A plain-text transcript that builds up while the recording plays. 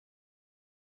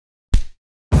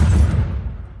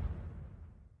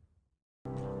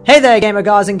Hey there gamer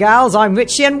guys and gals, I'm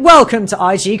Richie and welcome to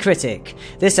IG Critic.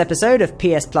 This episode of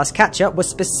PS Plus Catch Up was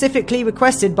specifically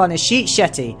requested by Nishit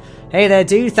Shetty. Hey there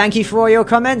dude, thank you for all your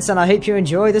comments and I hope you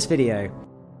enjoy this video.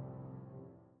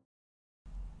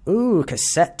 Ooh,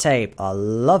 cassette tape. I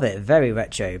love it. Very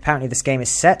retro. Apparently this game is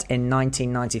set in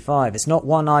 1995. It's not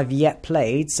one I've yet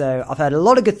played, so I've heard a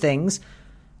lot of good things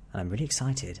and I'm really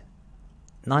excited.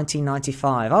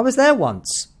 1995. I was there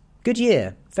once. Good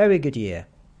year. Very good year.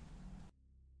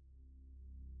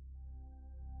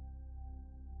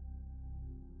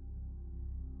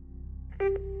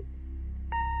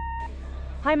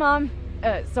 Hi, Mom.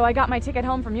 So I got my ticket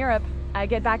home from Europe. I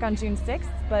get back on June 6th,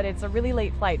 but it's a really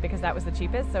late flight because that was the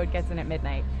cheapest, so it gets in at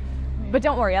midnight. But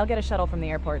don't worry, I'll get a shuttle from the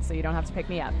airport so you don't have to pick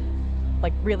me up.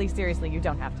 Like, really seriously, you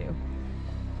don't have to.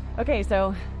 Okay,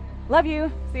 so, love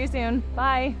you. See you soon.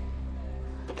 Bye.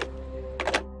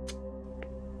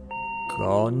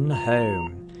 Gone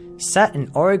Home. Set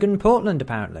in Oregon, Portland,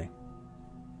 apparently.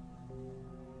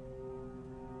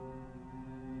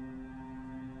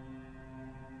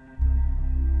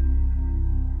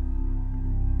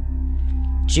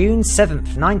 June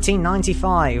 7th,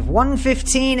 1995,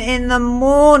 1:15 in the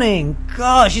morning.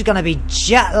 Gosh, she's gonna be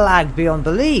jet lagged beyond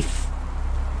belief.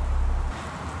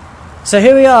 So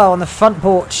here we are on the front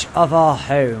porch of our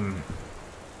home.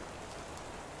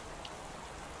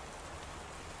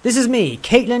 This is me,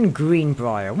 Caitlin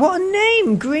Greenbrier. What a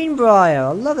name, Greenbrier.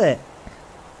 I love it.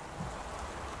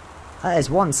 That is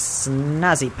one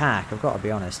snazzy pack, I've got to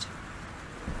be honest.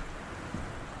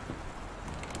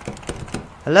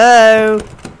 Hello?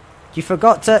 You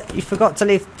forgot to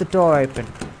leave the door open.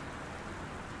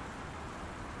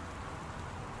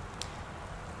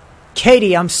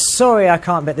 Katie, I'm sorry I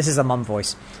can't this is a mum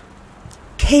voice.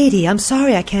 Katie, I'm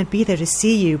sorry I can't be there to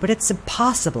see you, but it's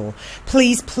impossible.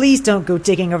 Please, please don't go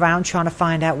digging around trying to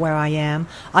find out where I am.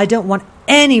 I don't want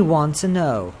anyone to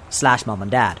know. / mum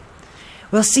and dad.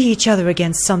 We'll see each other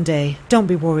again someday. Don't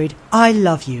be worried. I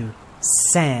love you.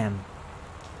 Sam.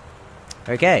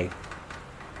 Okay.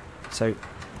 So,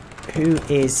 who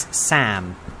is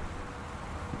Sam?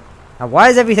 Now, why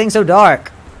is everything so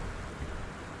dark?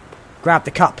 Grab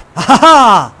the cup. Ha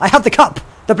ha! I have the cup!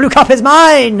 The blue cup is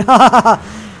mine! Ha ha ha!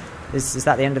 Is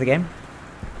that the end of the game?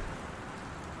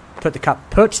 Put the cup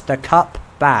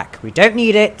back. We don't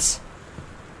need it.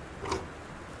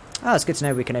 Oh, it's good to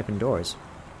know we can open doors.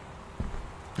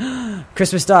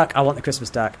 Christmas duck. I want the Christmas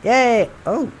duck. Yay!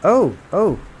 Oh.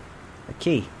 A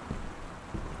key.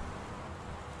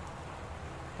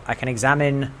 I can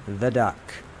examine the duck.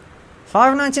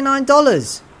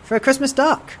 $5.99 for a Christmas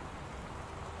duck.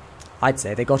 I'd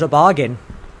say they got a bargain.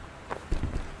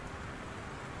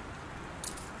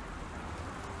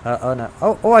 Oh no.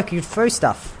 Oh, I could throw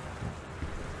stuff.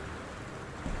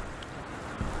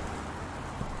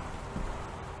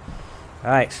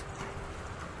 Right.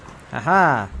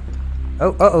 Haha.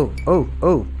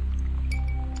 Oh.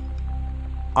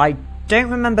 I don't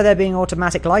remember there being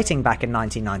automatic lighting back in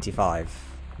 1995.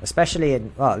 Especially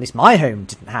in, well, at least my home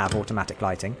didn't have automatic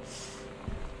lighting.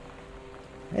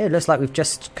 It looks like we've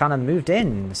just kind of moved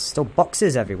in. There's still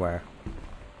boxes everywhere.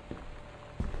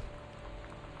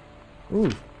 Ooh,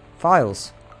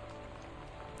 files.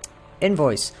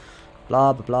 Invoice.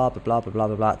 Blah, blah, blah, blah, blah, blah,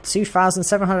 blah, blah.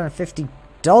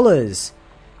 $2,750.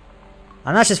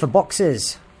 And that's just for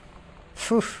boxes.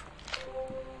 Phew.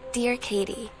 Dear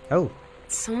Katie. Oh.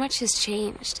 So much has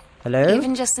changed. Hello?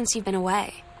 Even just since you've been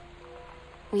away.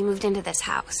 We moved into this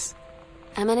house.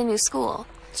 I'm at a new school.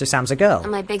 So Sam's a girl.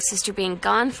 And my big sister being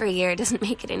gone for a year doesn't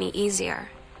make it any easier.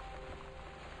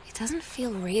 It doesn't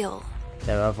feel real.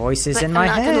 There are voices but in my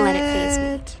head. I'm not gonna let it faze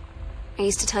me. I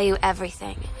used to tell you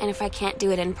everything, and if I can't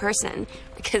do it in person,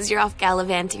 because you're off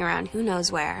gallivanting around who knows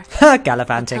where,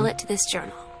 gallivanting. I'll tell it to this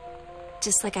journal.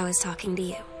 Just like I was talking to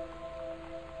you.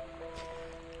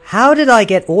 How did I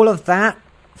get all of that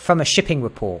from a shipping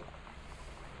report?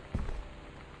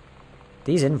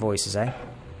 These invoices, eh?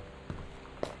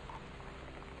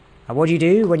 And what do you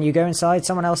do when you go inside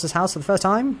someone else's house for the first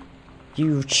time?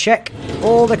 You check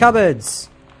all the cupboards.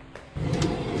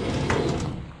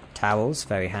 Towels,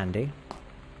 very handy.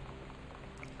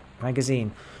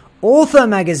 Magazine. Author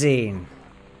magazine!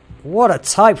 What a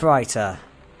typewriter.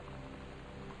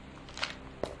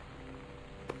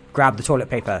 Grab the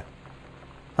toilet paper.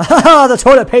 Haha, the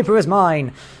toilet paper is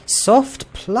mine!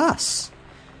 Soft Plus.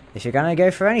 If you're gonna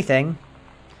go for anything,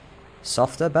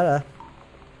 softer, better.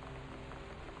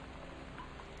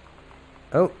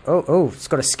 Oh, it's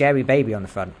got a scary baby on the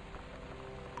front.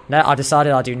 No, I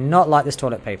decided I do not like this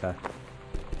toilet paper.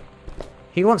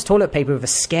 Who wants toilet paper with a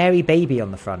scary baby on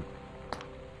the front?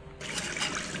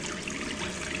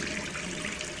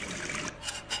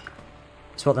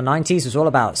 It's what the 90s was all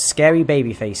about. Scary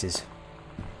baby faces.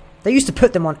 They used to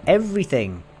put them on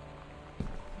everything.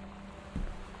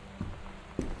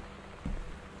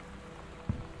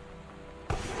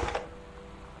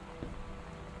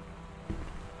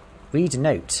 Read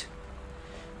note.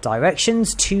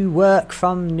 Directions to work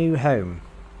from new home.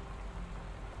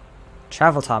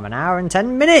 Travel time 1 hour and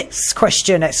 10 minutes!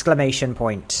 Question! Exclamation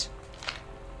point.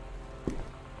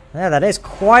 Yeah, that is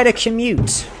quite a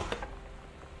commute.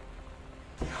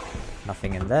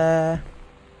 Nothing in there.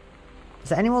 Is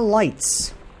there any more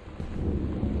lights?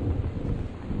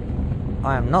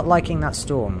 I am not liking that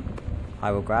storm.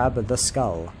 I will grab the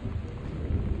skull.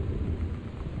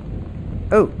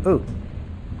 Oh, oh.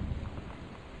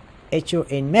 Hecho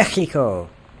in Mexico.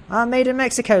 Ah, made in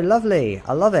Mexico. Lovely.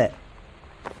 I love it.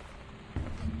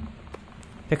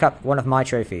 Pick up one of my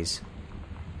trophies.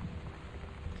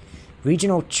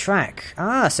 Regional track.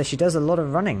 Ah, so she does a lot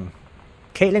of running.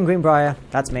 Caitlin Greenbrier.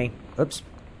 That's me. Oops.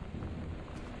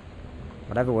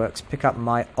 Whatever works. Pick up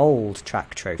my old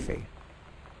track trophy.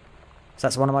 So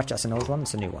that's one of my... That's an old one.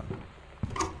 It's a new one.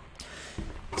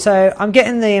 So I'm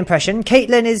getting the impression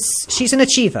Caitlin is... She's an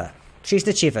achiever. She's an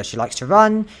achiever. She likes to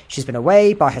run. She's been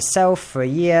away by herself for a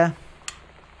year.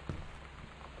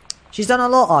 She's done a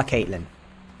lot, our Caitlin.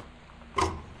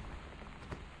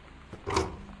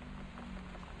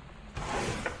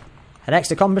 Her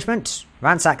next accomplishment,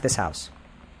 ransack this house.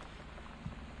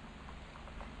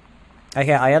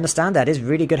 Okay, I understand that is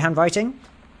really good handwriting,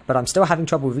 but I'm still having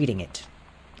trouble reading it.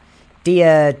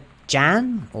 Dear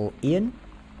Jan or Ian?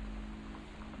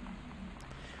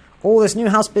 All this new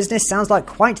house business sounds like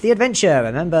quite the adventure.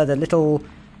 Remember the little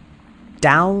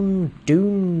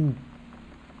dune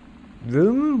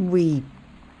room we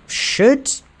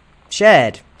shared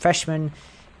freshman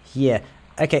year.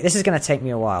 Okay, this is going to take me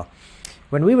a while.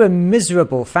 When we were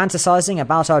miserable fantasizing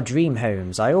about our dream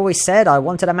homes, I always said I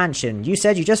wanted a mansion. You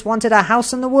said you just wanted a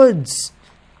house in the woods.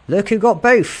 Look who got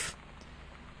both.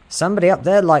 Somebody up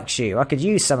there likes you. I could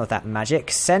use some of that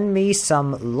magic. Send me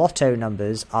some lotto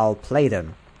numbers. I'll play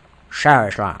them.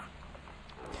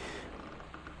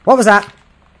 What was that?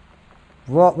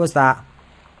 What was that?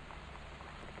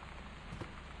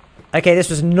 Okay, this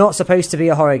was not supposed to be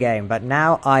a horror game, but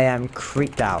now I am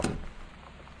creeped out.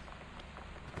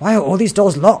 Why are all these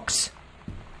doors locked?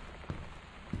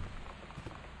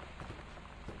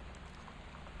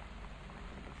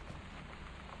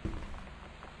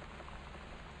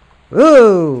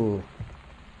 Ooh!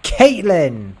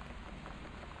 Caitlin!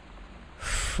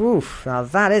 Oof, now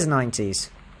that is 90s.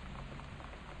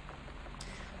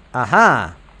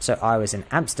 Aha! So I was in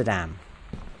Amsterdam.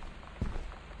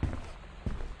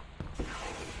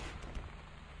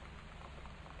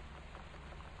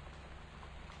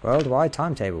 Worldwide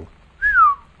timetable.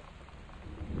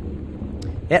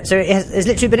 Yep, so it's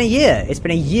literally been a year. It's been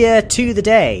a year to the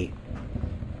day.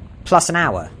 Plus an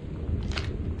hour.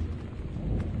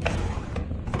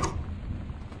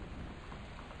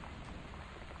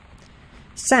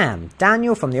 Sam,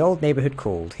 Daniel from the old neighborhood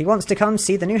called. He wants to come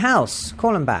see the new house.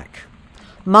 Call him back.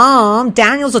 Mom,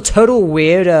 Daniel's a total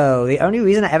weirdo. The only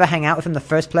reason I ever hang out with him in the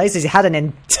first place is he had a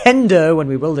Nintendo when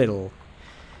we were little.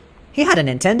 He had a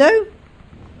Nintendo?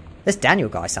 This Daniel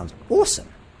guy sounds awesome.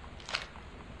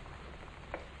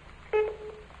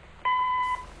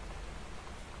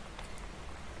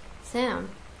 Sam.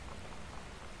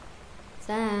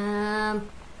 Sam.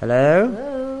 Hello?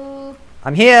 Hello.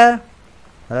 I'm here.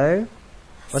 Hello?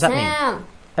 What's that Sam. mean?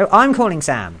 Oh, I'm calling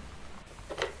Sam.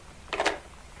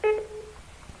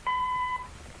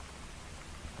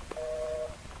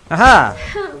 Aha!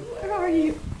 Where are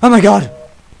you? Oh my god!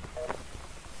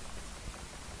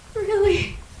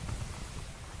 Really?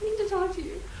 I need to talk to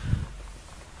you.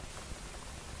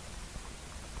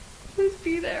 Please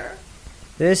be there.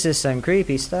 This is some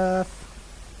creepy stuff.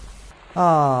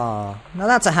 Ah, now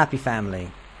that's a happy family.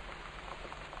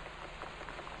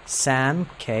 Sam,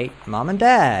 Kate, Mom and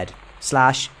Dad /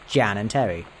 Jan and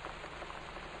Terry.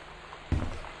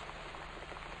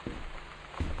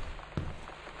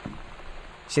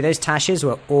 See, those tashes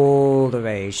were all the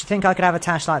rage. You think I could have a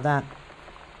tash like that?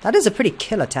 That is a pretty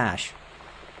killer tash.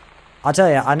 I'll tell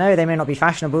you, I know they may not be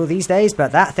fashionable these days,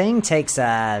 but that thing takes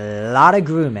a lot of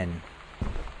grooming.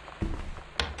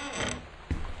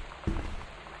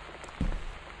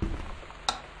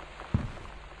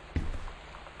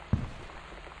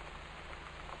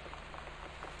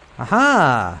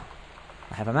 Aha!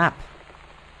 I have a map.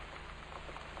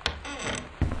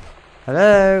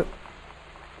 Hello?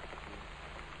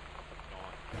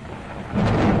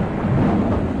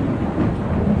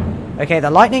 Okay, the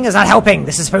lightning is not helping.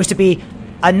 This is supposed to be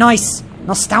a nice,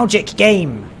 nostalgic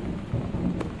game.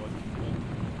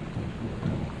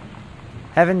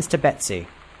 Evans to Betsy.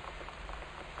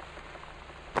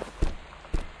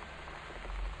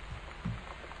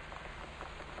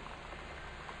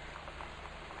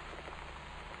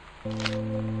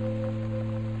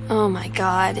 Oh my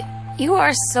god. You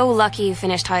are so lucky you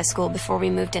finished high school before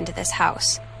we moved into this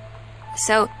house.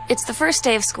 So, it's the first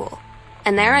day of school,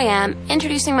 and there I am,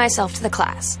 introducing myself to the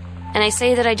class. And I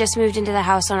say that I just moved into the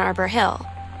house on Arbor Hill.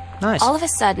 Nice. All of a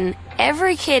sudden,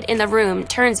 every kid in the room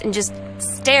turns and just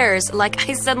stares like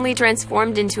I suddenly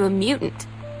transformed into a mutant.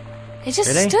 I just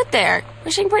Really? stood there,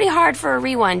 wishing pretty hard for a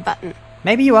rewind button.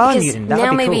 Maybe you are a Because mutant. That now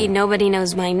would be maybe cool. nobody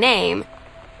knows my name,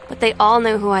 but they all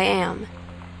know who I am.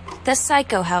 The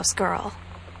Psycho House girl.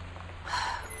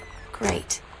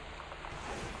 Great.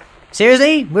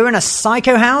 Seriously? We're in a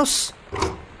psycho house?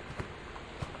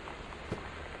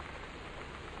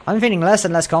 I'm feeling less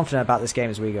and less confident about this game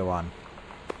as we go on.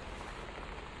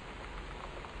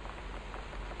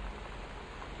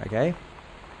 Okay.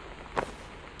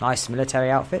 Nice military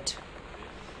outfit.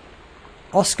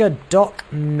 Oscar Doc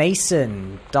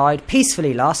Mason died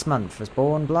peacefully last month. Was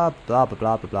born blah blah blah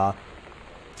blah blah blah.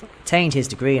 Obtained his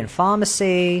degree in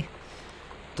pharmacy.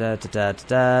 Da da da da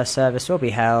da. Service will be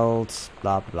held.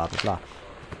 Blah blah blah blah blah.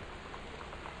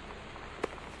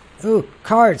 Ooh,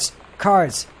 cards,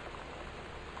 cards.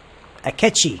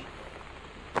 Akechi.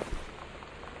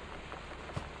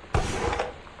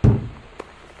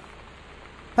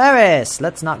 Paris.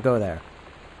 Let's not go there.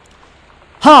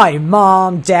 Hi,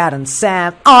 Mom, Dad, and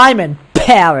Sam. I'm in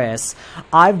Paris.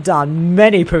 I've done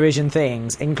many Parisian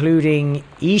things, including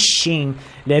eating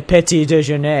le petit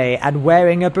déjeuner and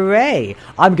wearing a beret.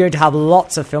 I'm going to have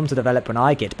lots of film to develop when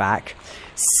I get back.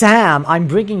 Sam, I'm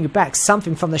bringing you back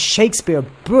something from the Shakespeare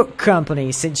Book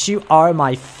Company since you are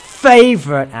my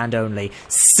favorite and only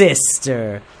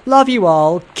sister. Love you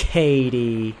all,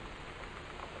 Katie.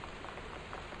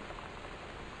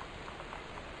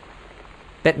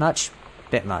 Bit much?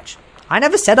 Bit much. I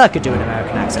never said I could do an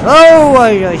American accent. Oh,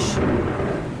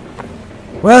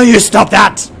 will you stop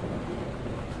that?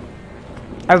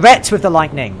 Arrête with the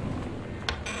lightning.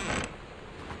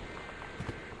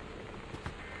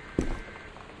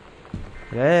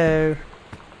 Hello.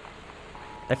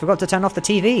 They forgot to turn off the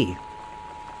TV.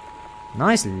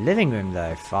 Nice living room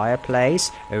though.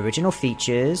 Fireplace. Original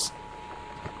features.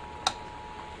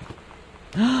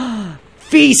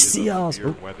 VCRs.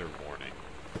 Severe weather warning.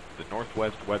 The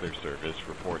Northwest Weather Service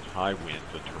reports high winds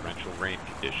and torrential rain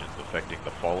conditions affecting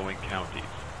the following counties.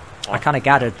 I kind of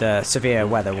gathered the severe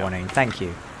weather warning. Thank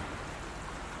you.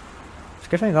 It's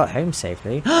good I got home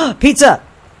safely. Pizza!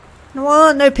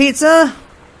 What? No pizza?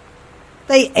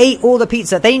 They ate all the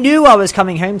pizza. They knew I was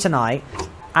coming home tonight,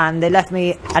 and they left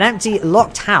me an empty,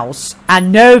 locked house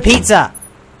and no pizza.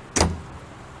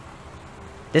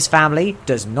 This family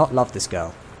does not love this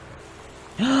girl.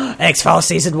 X-Files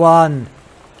Season 1!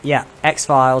 Yeah,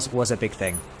 X-Files was a big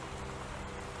thing.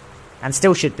 And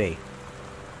still should be.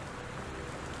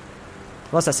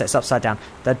 What's that say? It's upside down.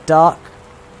 The Dark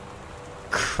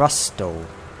Crystal.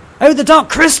 Oh, The Dark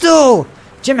Crystal!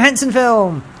 Jim Henson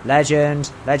film!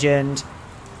 Legend, legend.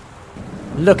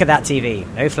 Look at that TV.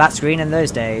 No flat screen in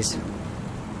those days.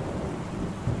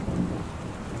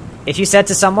 If you said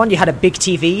to someone you had a big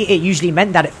TV, it usually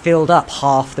meant that it filled up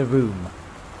half the room.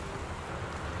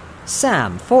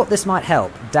 Sam thought this might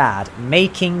help Dad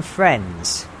making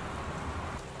friends.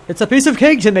 It's a piece of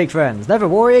cake to make friends. Never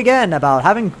worry again about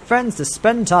having friends to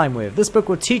spend time with. This book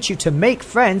will teach you to make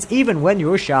friends even when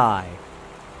you're shy.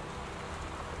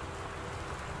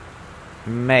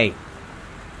 Mate,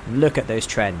 look at those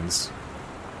trends.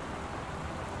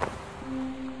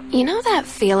 You know that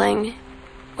feeling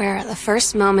where the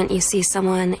first moment you see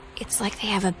someone, it's like they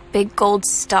have a big gold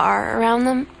star around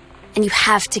them, and you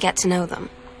have to get to know them?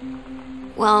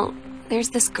 Well,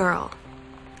 there's this girl.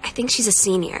 I think she's a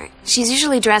senior. She's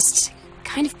usually dressed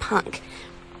kind of punk,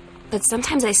 but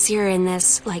sometimes I see her in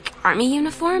this, like, army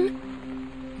uniform,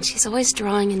 and she's always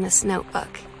drawing in this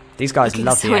notebook. These guys Looking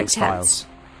love so the X-Files.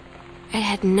 I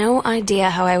had no idea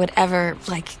how I would ever,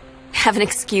 like, have an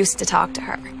excuse to talk to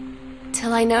her.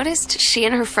 Till I noticed she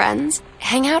and her friends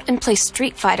hang out and play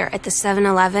Street Fighter at the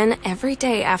 7-Eleven every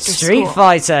day after school. Street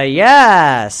Fighter,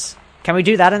 yes! Can we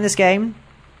do that in this game?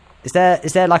 Is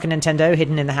there like a Nintendo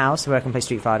hidden in the house where I can play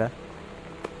Street Fighter?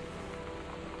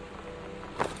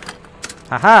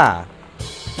 Haha!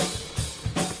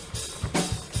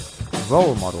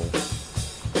 Role model.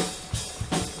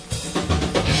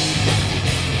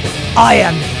 I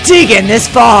am digging this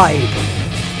vibe!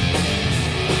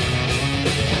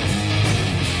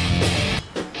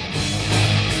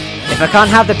 If I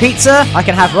can't have the pizza, I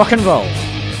can have rock and roll.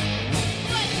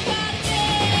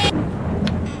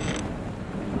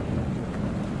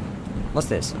 What's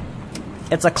this?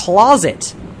 It's a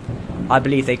closet, I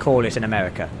believe they call it in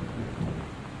America.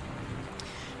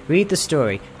 Read the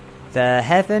story. The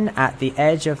Heaven at the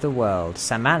Edge of the World.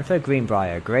 Samantha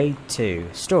Greenbrier, Grade 2.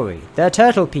 Story. The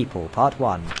Turtle People, Part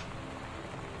 1.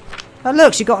 Oh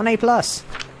look, she got an A+.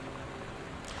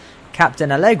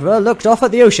 Captain Allegra looked off at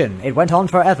the ocean. It went on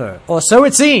forever, or so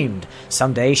it seemed.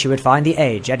 Someday she would find the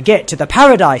edge and get to the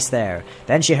paradise there.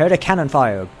 Then she heard a cannon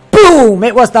fire. Boom!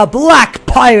 It was the Black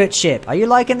Pirate Ship. Are you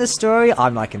liking this story?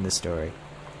 I'm liking this story.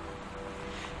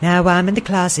 Now I'm in the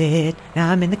closet.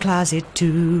 Now I'm in the closet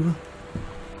too.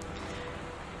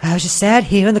 I was just sat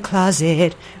here in the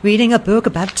closet, reading a book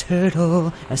about a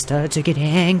turtle. I started to get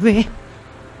angry.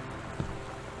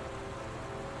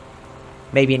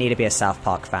 Maybe you need to be a South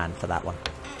Park fan for that one.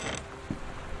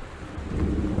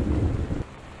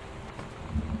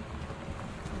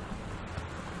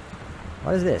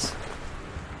 What is this?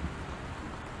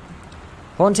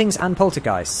 Hauntings and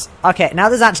poltergeists. Okay, now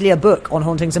there's actually a book on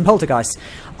hauntings and poltergeists.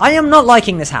 I am not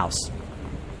liking this house.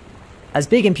 As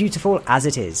big and beautiful as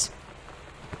it is.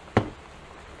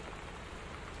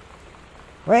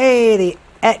 Way, the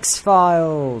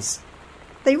X-Files.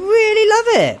 They really love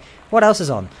it. What else is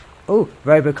on? Oh,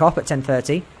 RoboCop at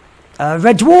 10:30.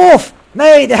 Red Dwarf!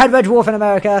 Mate, they had Red Dwarf in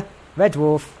America. Red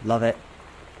Dwarf, love it.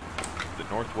 The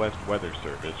Northwest Weather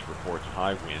Service reports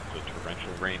high winds and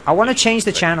torrential rain. I want to change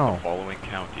the channel. The following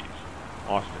counties: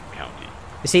 Austin County.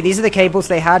 You see, these are the cables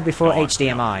they had before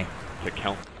HDMI.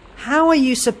 How are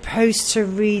you supposed to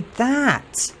read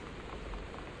that?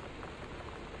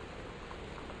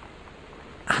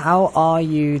 How are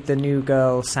you the new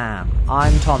girl, Sam?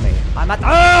 I'm Tommy. I'm at...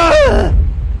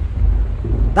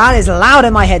 That is loud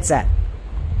in my headset.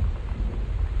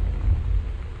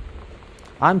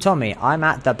 I'm Tommy. I'm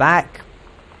at the back.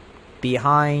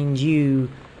 Behind you.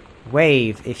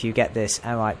 Wave if you get this.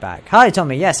 I'm right back. Hi,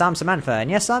 Tommy. Yes, I'm Samantha.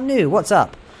 And yes, I'm new. What's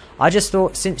up? I just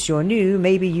thought since you're new,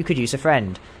 maybe you could use a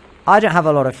friend. I don't have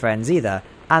a lot of friends either.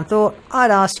 And thought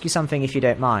I'd ask you something if you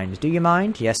don't mind. Do you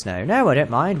mind? Yes, no. No, I don't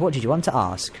mind. What did you want to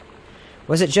ask?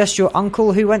 Was it just your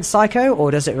uncle who went psycho,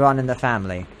 or does it run in the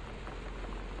family?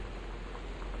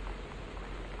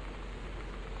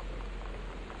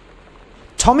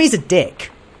 Tommy's a dick.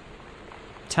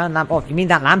 Turn lamp off. You mean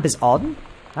that lamp is on?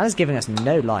 That is giving us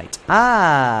no light.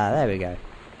 Ah, there we go.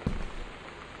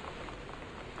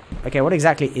 Okay, what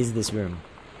exactly is this room?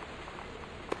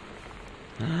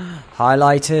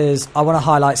 Highlighters. I want to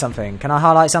highlight something. Can I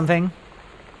highlight something?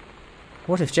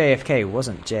 What if JFK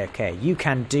wasn't JFK? You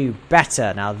can do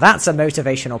better. Now that's a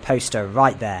motivational poster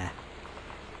right there.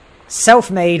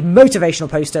 Self-made motivational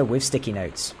poster with sticky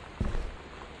notes.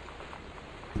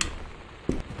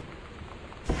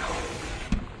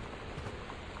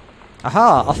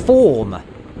 Aha, a form.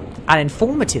 An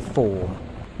informative form.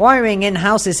 Wiring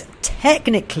in-house is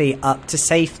technically up to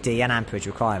safety and amperage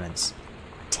requirements.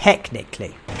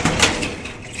 Technically.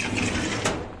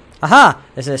 Aha!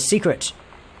 There's a secret.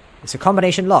 It's a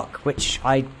combination lock, which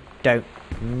I don't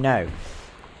know.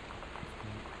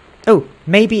 Oh,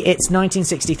 maybe it's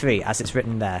 1963, as it's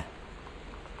written there.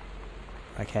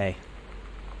 Okay.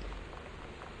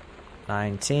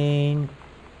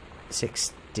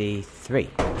 1963.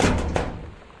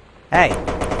 Hey!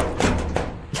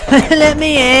 Let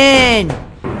me in!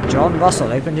 John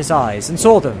Russell opened his eyes and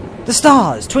saw them. The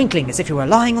stars, twinkling as if he were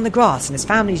lying on the grass in his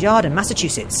family's yard in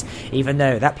Massachusetts, even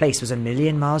though that place was a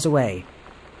million miles away.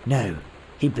 No,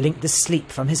 he blinked the sleep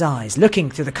from his eyes, looking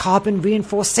through the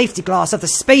carbon-reinforced safety glass of the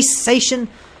space station...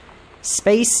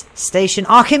 Space Station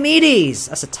Archimedes!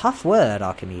 That's a tough word,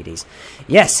 Archimedes.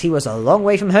 Yes, he was a long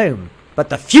way from home, but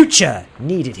the future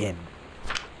needed him.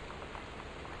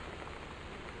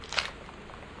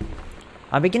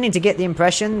 I'm beginning to get the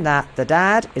impression that the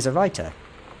dad is a writer.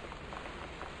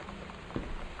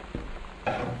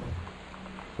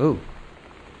 Ooh.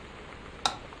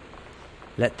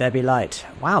 Let there be light.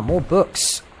 Wow, more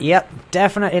books. Yep,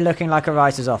 definitely looking like a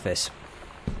writer's office.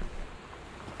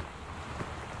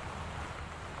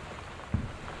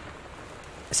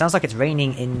 It sounds like it's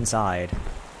raining inside.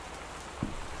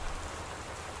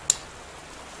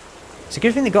 It's a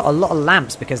good thing they got a lot of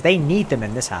lamps because they need them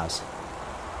in this house.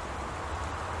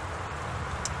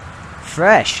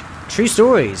 Fresh. True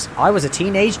stories. I was a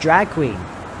teenage drag queen.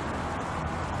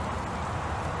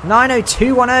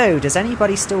 90210. Does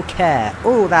anybody still care?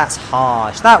 Oh, that's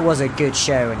harsh. That was a good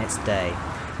show in its day.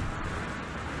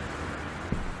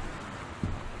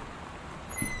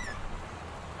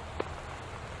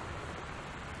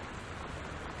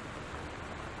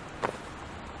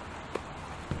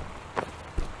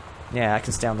 Yeah, I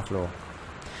can stay on the floor.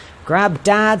 Grab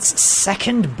Dad's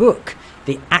second book,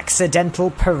 The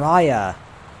Accidental Pariah.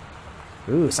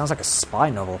 Ooh, sounds like a spy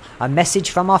novel. A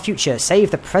message from our future.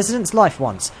 Save the president's life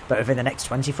once, but within the next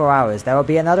 24 hours there will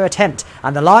be another attempt,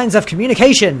 and the lines of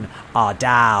communication are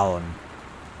down.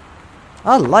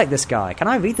 I like this guy. Can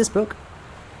I read this book?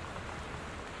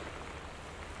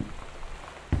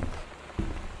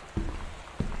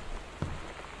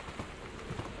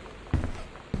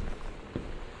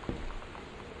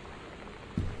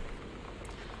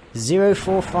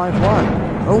 (0451).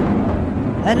 Oh,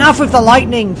 enough with the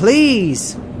lightning,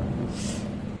 please.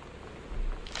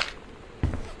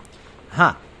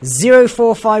 Ha,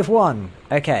 0451.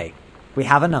 Okay, we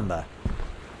have a number.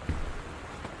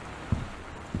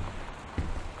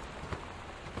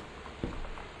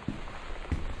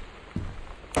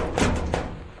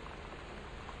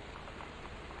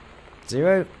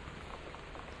 Zero,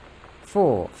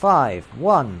 4, 5,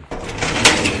 1.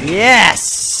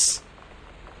 Yes!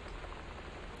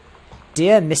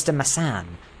 Dear Mr. Massan,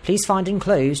 please find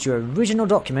enclosed your original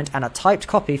document and a typed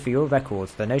copy for your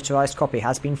records. The notarized copy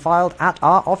has been filed at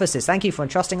our offices. Thank you for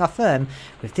entrusting our firm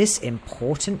with this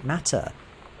important matter.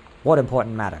 What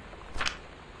important matter?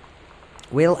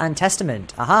 Will and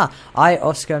testament. Aha! I,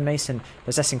 Oscar Mason,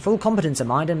 possessing full competence of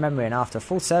mind and memory, and after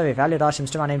full survey of valued items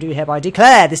to my name, do hereby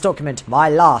declare this document my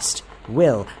last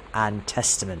will and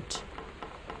testament.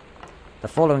 The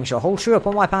following shall hold true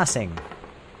upon my passing.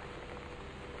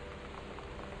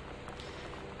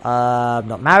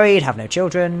 Not married, have no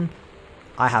children.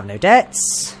 I have no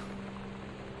debts.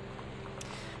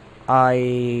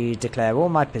 I declare all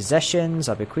my possessions,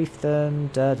 I bequeath them,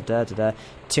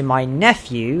 to my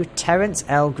nephew, Terence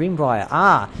L. Greenbrier.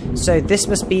 Ah, so this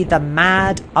must be the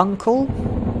mad uncle?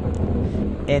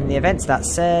 In the events that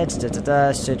said,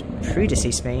 should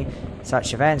predecease me,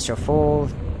 such events shall fall,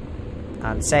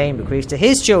 and same bequeathed to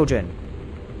his children.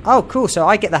 Oh, cool, so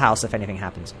I get the house if anything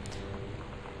happens.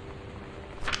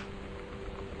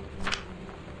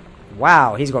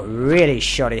 Wow, he's got really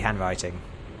shoddy handwriting.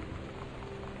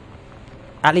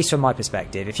 At least from my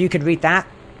perspective. If you could read that,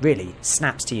 really,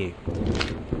 snaps to you.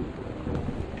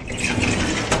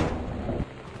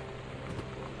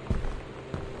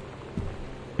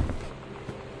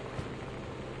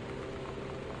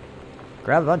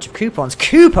 Grab a bunch of coupons.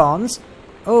 Coupons?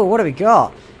 Oh, what have we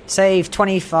got? Save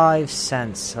 25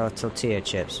 cents or tortilla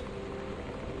chips.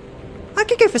 I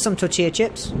could go for some tortilla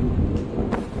chips.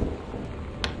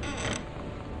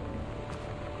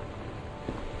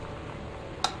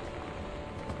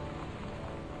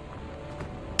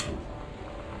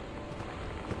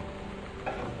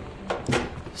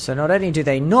 So not only do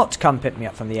they not come pick me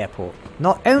up from the airport,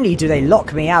 not only do they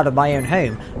lock me out of my own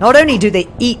home, not only do they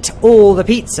eat all the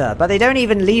pizza, but they don't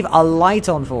even leave a light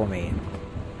on for me.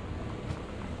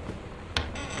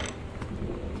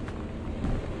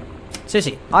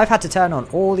 Seriously, I've had to turn on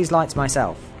all these lights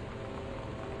myself.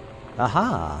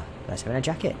 Aha, letter in a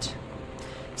jacket.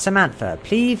 Samantha,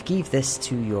 please give this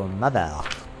to your mother.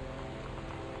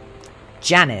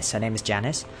 Janice, her name is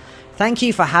Janice. Thank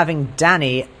you for having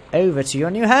Danny over to your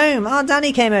new home. Oh,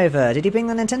 Danny came over. Did he bring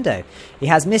the Nintendo? He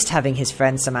has missed having his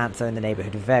friend Samantha in the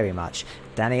neighborhood very much.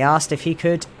 Danny asked if he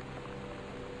could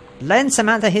lend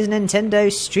Samantha his Nintendo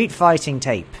Street Fighting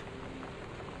tape.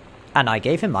 And I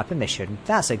gave him my permission.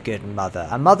 That's a good mother.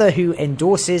 A mother who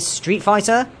endorses Street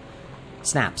Fighter?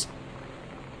 Snaps.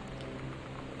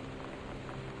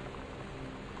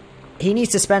 He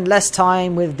needs to spend less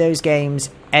time with those games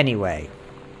anyway.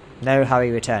 No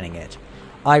hurry returning it.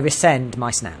 I rescind my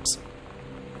snaps.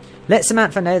 Let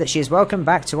Samantha know that she is welcome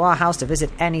back to our house to visit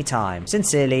any time.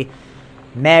 Sincerely,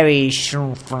 Mary.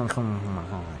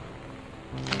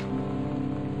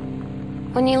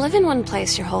 When you live in one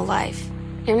place your whole life,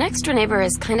 your next door neighbor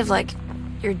is kind of like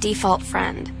your default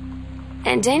friend.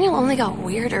 And Daniel only got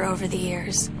weirder over the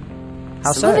years.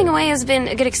 How so? Moving away has been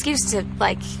a good excuse to,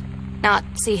 not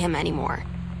see him anymore.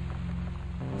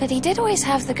 But he did always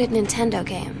have the good Nintendo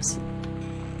games.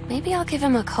 Maybe I'll give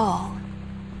him a call.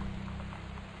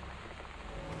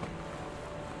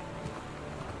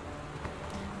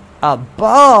 A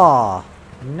bar!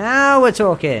 Now we're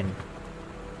talking.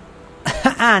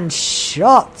 And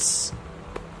shots!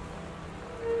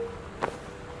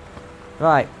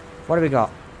 Right, what do we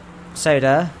got?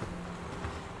 Soda.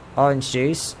 Orange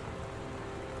juice.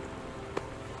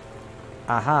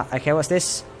 Aha, okay, what's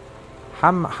this?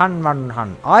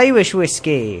 Irish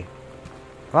whiskey.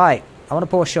 Right, I want to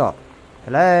pour a shot.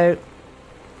 Hello?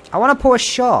 I want to pour a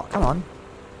shot, come on.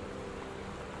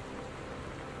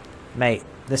 Mate,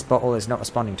 this bottle is not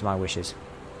responding to my wishes.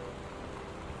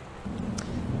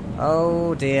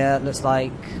 Oh dear, looks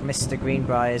like Mr.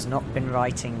 Greenbrier has not been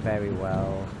writing very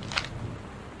well.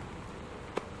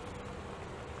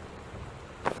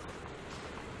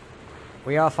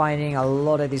 We are finding a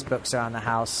lot of these books around the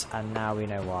house, and now we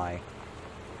know why.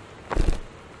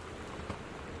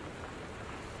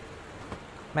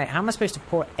 Mate, how am I supposed to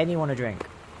pour anyone a drink?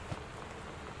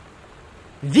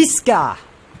 Visca!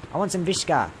 I want some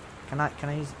Visca. Can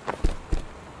I use...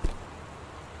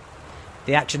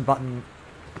 The action button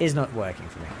is not working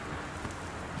for me.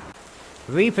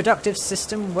 Reproductive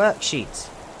system worksheet.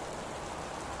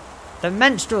 The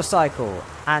menstrual cycle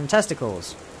and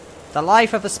testicles. The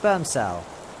life of a sperm cell.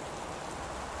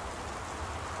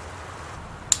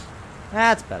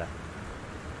 That's better.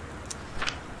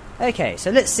 Okay,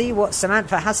 so let's see what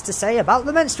Samantha has to say about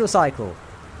the menstrual cycle.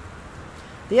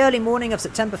 The early morning of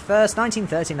September 1st,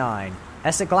 1939.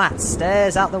 Essa Glatz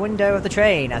stares out the window of the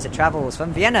train as it travels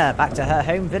from Vienna back to her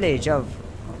home village of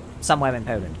somewhere in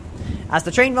Poland. As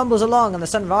the train rumbles along and the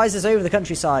sun rises over the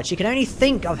countryside, she can only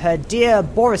think of her dear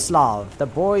Borislav, the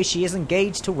boy she is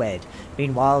engaged to wed.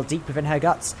 Meanwhile, deep within her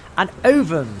guts, an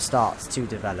ovum starts to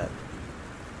develop.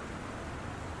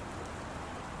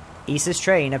 Issa's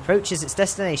train approaches its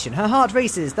destination. Her heart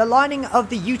races. The lining of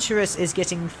the uterus is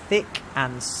getting thick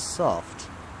and soft.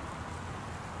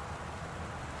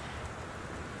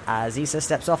 As Issa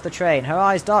steps off the train, her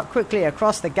eyes dart quickly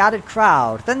across the gathered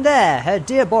crowd. Then there, her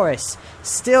dear Boris,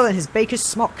 still in his baker's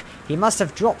smock. He must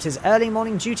have dropped his early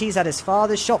morning duties at his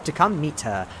father's shop to come meet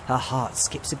her. Her heart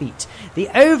skips a beat. The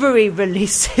ovary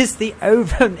releases the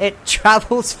ovum. It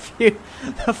travels through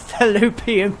the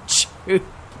fallopian tube.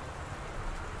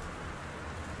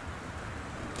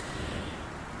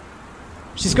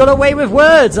 She's got away with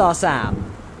words, our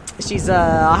Sam. She's,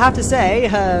 I have to say,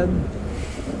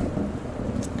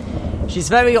 she's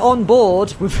very on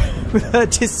board with her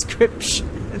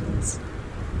descriptions.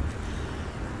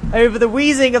 Over the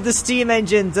wheezing of the steam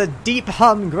engines, a deep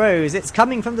hum grows. It's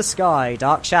coming from the sky.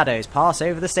 Dark shadows pass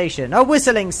over the station. A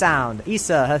whistling sound.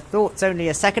 Issa, her thoughts only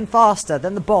a second faster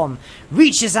than the bomb,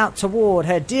 reaches out toward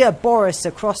her dear Boris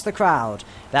across the crowd.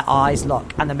 Their eyes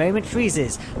lock, and the moment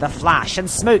freezes. The flash and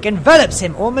smoke envelops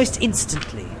him almost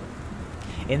instantly.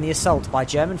 In the assault by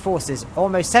German forces,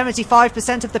 almost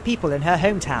 75% of the people in her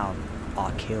hometown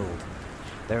are killed.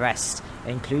 The rest,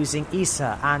 including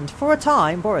Issa and, for a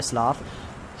time, Borislav,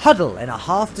 huddle in a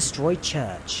half-destroyed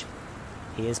church.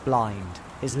 He is blind.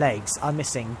 His legs are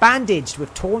missing, bandaged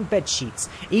with torn bedsheets.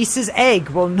 Issa's egg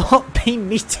will not be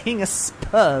meeting a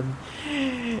sperm.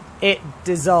 It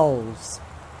dissolves.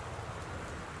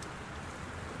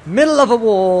 Middle of a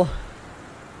war.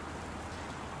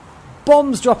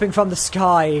 Bombs dropping from the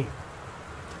sky.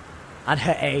 And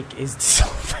her egg is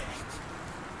dissolving.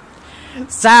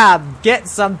 Sam, get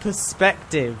some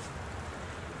perspective.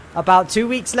 About 2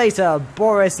 weeks later,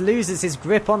 Boris loses his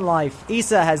grip on life.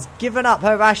 Issa has given up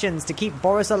her rations to keep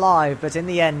Boris alive, but in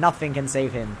the end, nothing can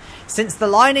save him. Since the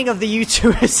lining of the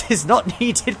uterus is not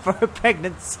needed for a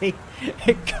pregnancy,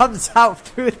 it comes out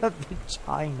through the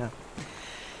vagina.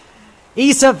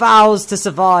 Issa vows to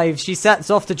survive. She sets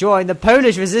off to join the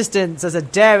Polish resistance as a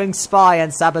daring spy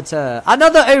and saboteur.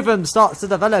 Another ovum starts to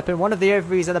develop in one of the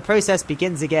ovaries and the process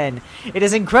begins again. It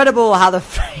is incredible how the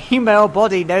female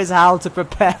body knows how to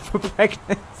prepare for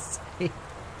pregnancy.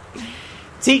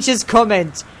 Teachers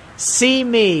comment, "See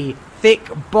me,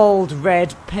 thick, bold,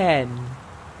 red pen."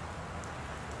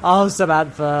 Oh,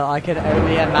 Samantha, I can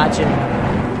only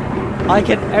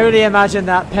imagine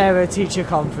that parent-teacher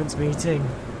conference meeting.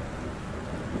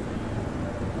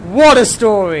 What a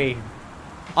story!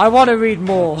 I want to read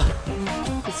more.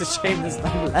 It's a shame there's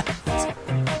none left.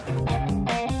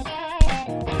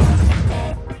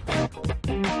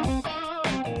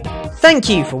 Thank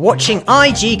you for watching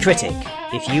IG Critic.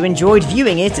 If you enjoyed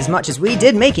viewing it as much as we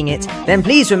did making it, then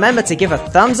please remember to give a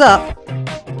thumbs up,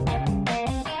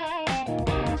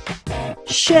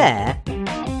 share,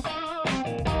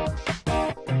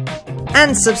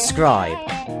 and subscribe.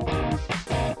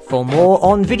 For more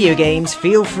on video games,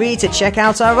 feel free to check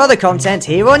out our other content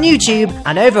here on YouTube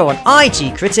and over on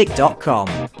igcritic.com.